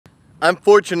I'm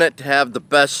fortunate to have the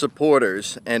best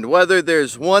supporters, and whether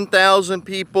there's 1,000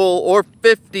 people or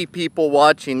 50 people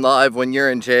watching live when you're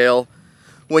in jail,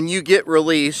 when you get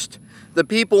released, the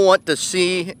people want to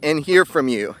see and hear from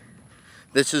you.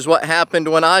 This is what happened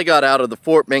when I got out of the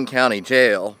Fort Bend County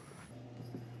Jail.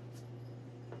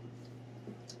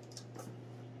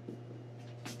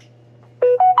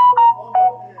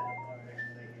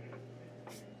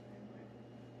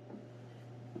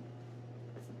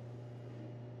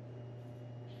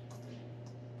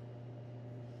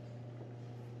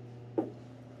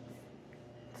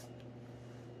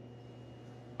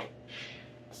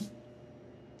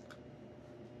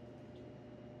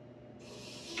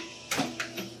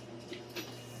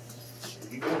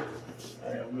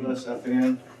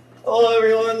 Hello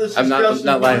everyone, this is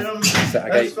Justin Pulliam.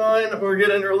 That's fine, we're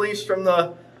getting released from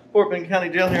the Fort Bend County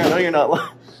Jail here. I know you're not live.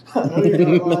 I know you're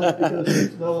not live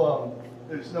because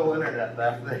there's no internet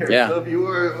back there. Yeah. So if you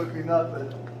were, it would be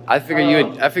nothing. I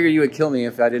figure you would kill me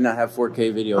if I did not have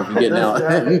 4K video of you getting out.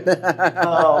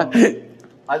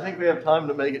 I think we have time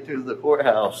to make it to the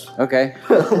courthouse. Okay.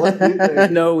 What do you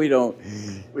think? No, we don't.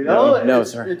 We don't? No,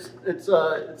 sir. It's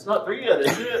not 3 yet,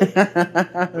 is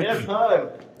it? We have time.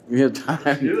 We have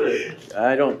time. Do it.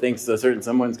 I don't think so. Certain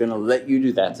someone's going to let you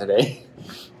do that today.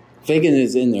 Fagan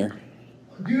is in there.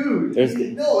 Dude,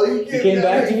 no, he came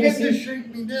back to you can't just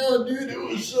shake me down, dude. It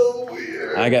was so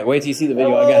weird. Wait till you see the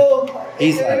video.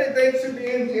 He's like, thanks for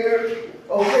being here.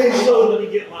 Okay, so I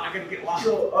gotta get locked.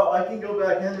 So I can go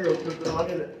back in real quick, but I'm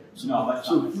gonna. No, that's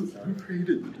so who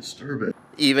created the disturbance?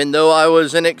 Even though I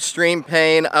was in extreme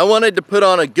pain, I wanted to put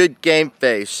on a good game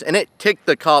face, and it ticked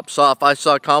the cops off. I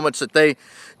saw comments that they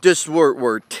just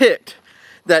were ticked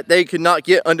that they could not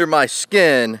get under my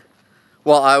skin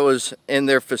while I was in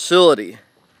their facility.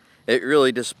 It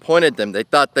really disappointed them. They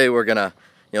thought they were gonna,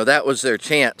 that was their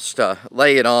chance to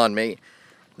lay it on me.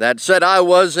 That said, I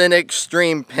was in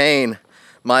extreme pain.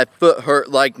 My foot hurt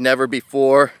like never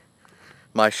before.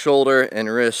 My shoulder and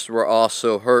wrist were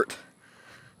also hurt.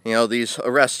 These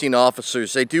arresting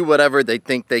officers, they do whatever they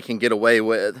think they can get away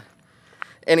with.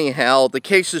 Anyhow, the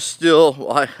case is still,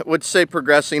 well, I would say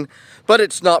progressing, but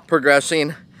it's not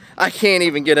progressing. I can't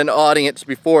even get an audience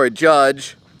before a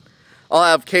judge. I'll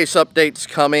have case updates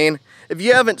coming. If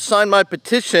you haven't signed my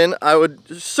petition, I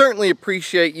would certainly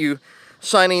appreciate you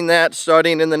signing that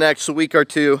starting in the next week or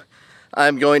two.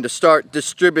 I'm going to start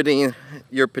distributing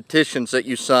your petitions that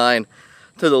you sign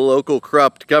to the local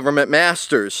corrupt government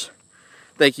masters.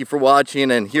 Thank you for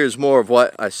watching, and here's more of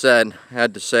what I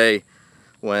had to say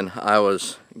when I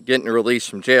was getting released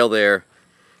from jail there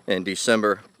in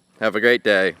December. Have a great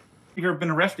day. You've ever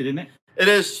been arrested, isn't it? It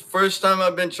is first time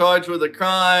I've been charged with a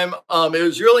crime. It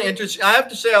was really interesting. I have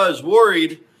to say I was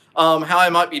worried how I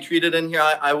might be treated in here.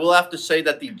 I will have to say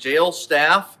that the jail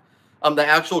staff, the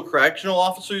actual correctional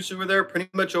officers who were there, pretty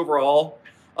much overall,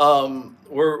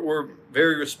 were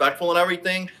very respectful and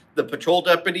everything. The patrol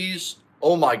deputies,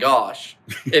 oh my gosh.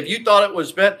 If you thought it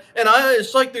was bad, and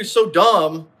it's like they're so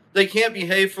dumb, they can't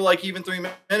behave for like even 3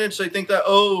 minutes. They think that,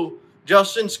 oh,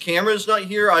 Justin's camera's not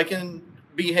here, I can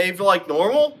behave like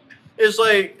normal. It's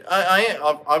like,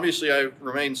 obviously I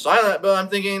remain silent, but I'm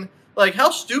thinking, like, how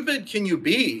stupid can you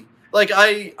be? Like,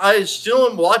 I still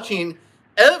am watching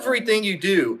everything you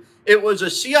do. It was a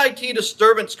CIT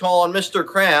disturbance call on Mr.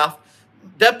 Kraft.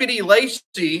 Deputy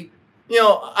Lacey,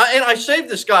 and I saved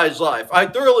this guy's life.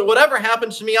 Whatever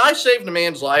happens to me, I saved a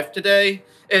man's life today.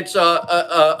 It's an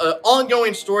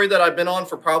ongoing story that I've been on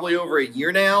for probably over a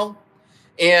year now.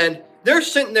 And they're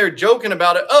sitting there joking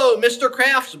about it. Oh, Mr.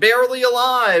 Kraft's barely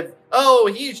alive.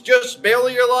 Oh, he's just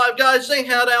barely alive. Guys, they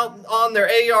had out on their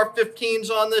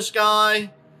AR-15s on this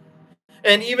guy.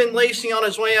 And even Lacey on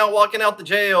his way out, walking out the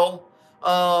jail,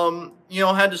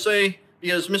 had to say,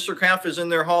 because Mr. Kraft is in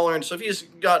there hollering, so if he's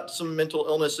got some mental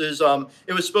illnesses,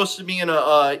 it was supposed to be in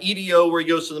a EDO where he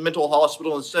goes to the mental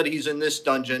hospital. Instead, he's in this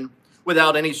dungeon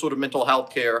without any sort of mental health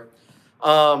care.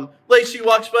 Lacey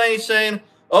walks by and he's saying,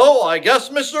 oh, I guess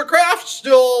Mr. Kraft's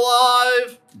still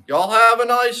alive. Y'all have a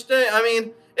nice day. I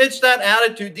mean, it's that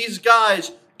attitude. These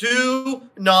guys do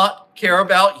not care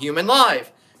about human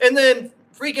life. And then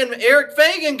freaking Eric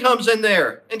Fagan comes in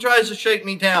there and tries to shake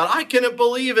me down. I couldn't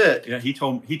believe it. Yeah, he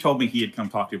told me he had come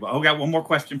talk to you. But I got one more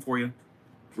question for you,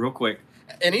 real quick.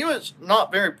 And he was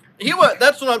not very.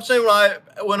 That's what I'm saying.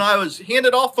 When I was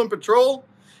handed off from patrol,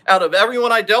 out of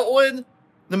everyone I dealt with,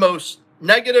 the most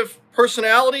negative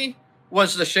personality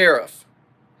was the sheriff,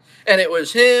 and it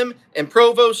was him and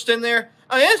Provost in there.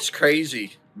 I mean, that's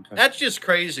crazy. Okay. That's just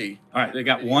crazy. All right, they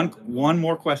got one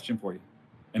more question for you,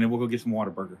 and then we'll go get some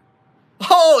Whataburger.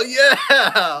 Oh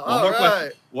yeah! All right.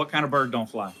 Question. What kind of bird don't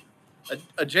fly?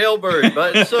 A jailbird.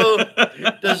 But so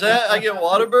does that? I get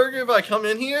Whataburger if I come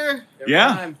in here?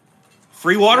 Yeah.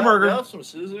 Free Whataburger. Yeah, some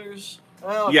scissors.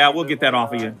 Yeah, we'll get that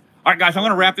off of you. All right, guys, I'm going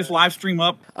to wrap this live stream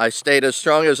up. I stayed as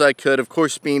strong as I could, of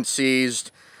course, being seized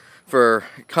for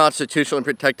constitutional and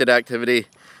protected activity.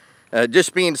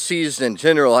 Just being seized in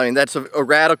general, I mean, that's a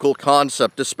radical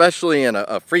concept, especially in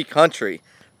a free country.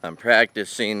 I'm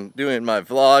practicing doing my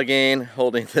vlogging,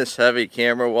 holding this heavy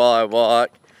camera while I walk,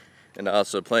 and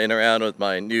also playing around with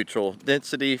my neutral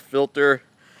density filter.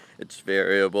 It's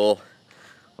variable.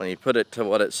 When you put it to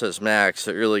what it says max,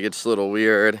 it really gets a little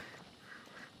weird.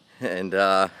 And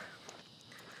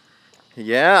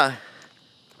yeah,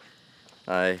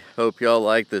 I hope y'all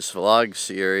like this vlog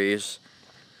series,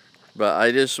 but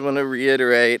I just want to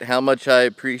reiterate how much I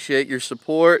appreciate your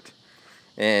support,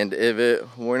 and if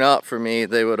it were not for me,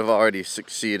 they would have already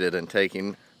succeeded in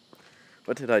taking,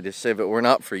 what did I just say, if it were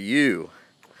not for you,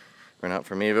 or not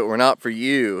for me, if it were not for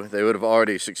you, they would have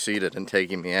already succeeded in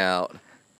taking me out.